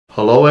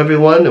Hello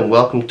everyone and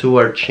welcome to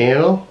our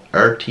channel,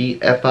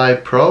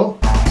 RTFIpro.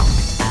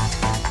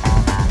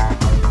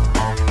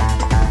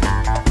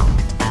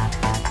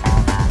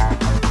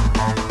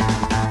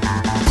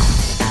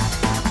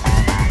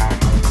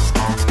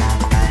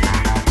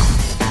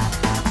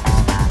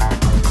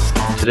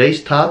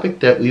 Today's topic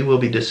that we will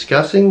be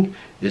discussing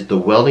is the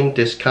welding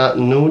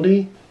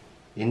discontinuity,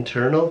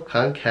 internal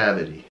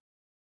concavity.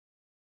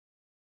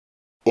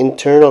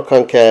 Internal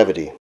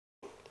concavity.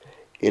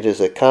 It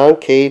is a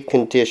concave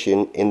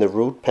condition in the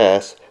root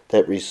pass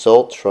that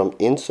results from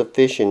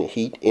insufficient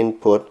heat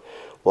input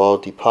while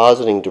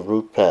depositing the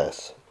root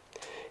pass.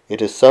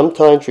 It is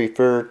sometimes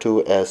referred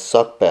to as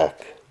suckback.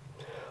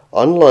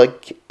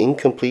 Unlike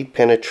incomplete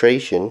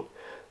penetration,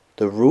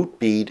 the root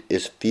bead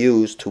is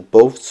fused to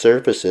both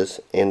surfaces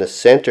and the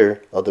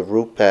center of the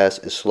root pass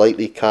is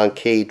slightly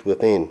concave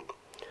within.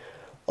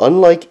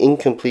 Unlike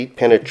incomplete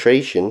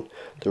penetration,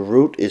 the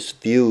root is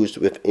fused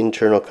with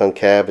internal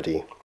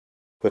concavity.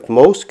 With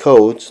most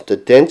codes, the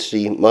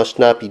density must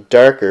not be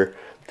darker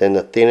than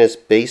the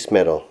thinnest base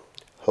metal.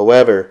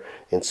 However,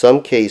 in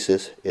some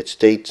cases, it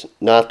states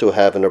not to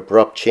have an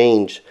abrupt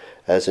change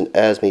as in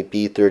ASME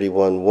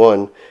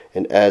B31-1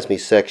 and ASME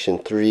Section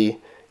 3,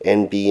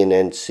 NB and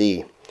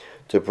NC.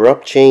 The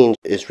abrupt change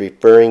is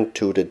referring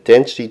to the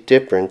density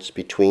difference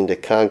between the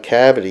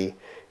concavity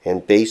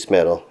and base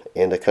metal,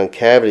 and the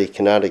concavity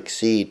cannot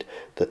exceed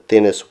the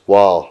thinnest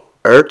wall.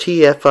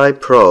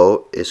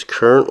 RTFIpro is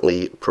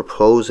currently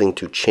proposing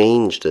to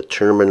change the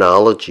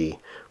terminology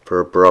for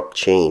abrupt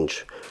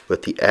change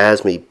with the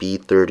ASME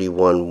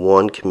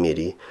B31-1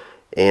 committee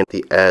and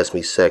the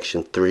ASME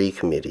Section 3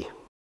 committee.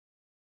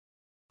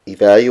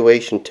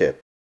 Evaluation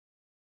tip.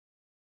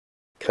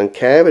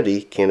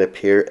 Concavity can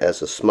appear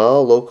as a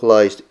small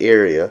localized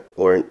area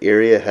or an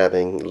area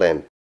having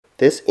length.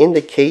 This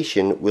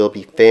indication will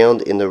be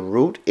found in the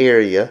root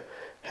area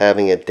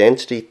having a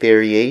density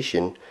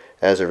variation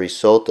as a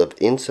result of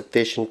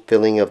insufficient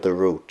filling of the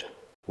root.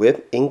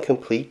 With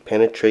incomplete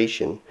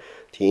penetration,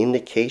 the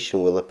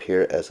indication will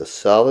appear as a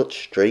solid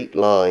straight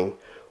line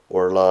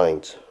or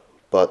lines,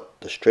 but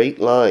the straight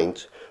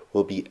lines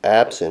will be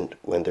absent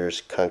when there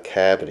is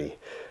concavity,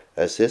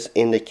 as this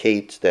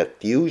indicates that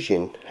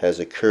fusion has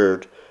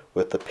occurred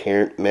with the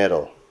parent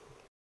metal.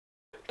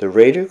 The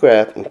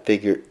radiograph in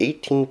figure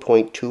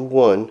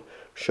 18.21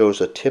 shows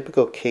a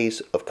typical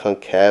case of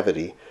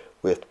concavity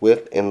with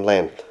width and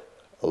length.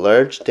 A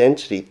large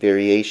density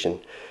variation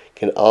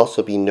can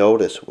also be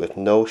noticed with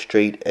no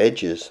straight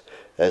edges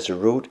as a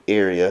root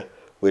area,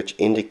 which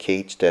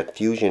indicates that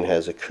fusion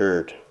has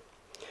occurred.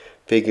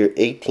 Figure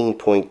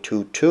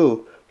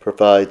 18.22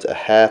 provides a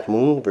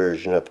half-moon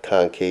version of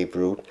concave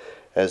root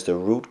as the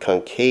root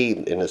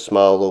concaved in a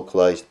small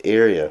localized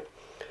area.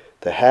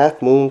 The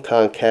half-moon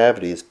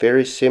concavity is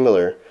very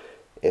similar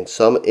in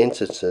some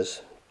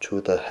instances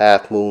to the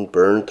half-moon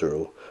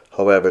burn-through.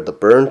 However, the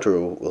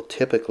burn-through will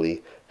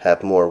typically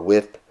have more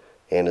width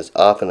and is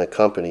often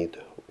accompanied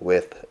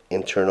with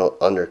internal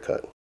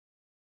undercut.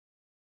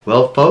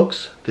 Well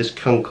folks, this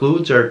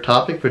concludes our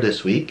topic for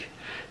this week.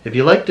 If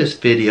you like this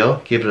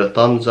video, give it a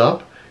thumbs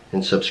up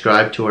and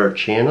subscribe to our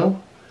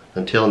channel.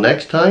 Until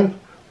next time,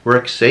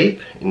 work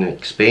safe and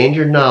expand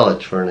your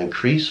knowledge for an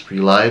increased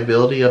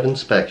reliability of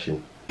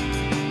inspection.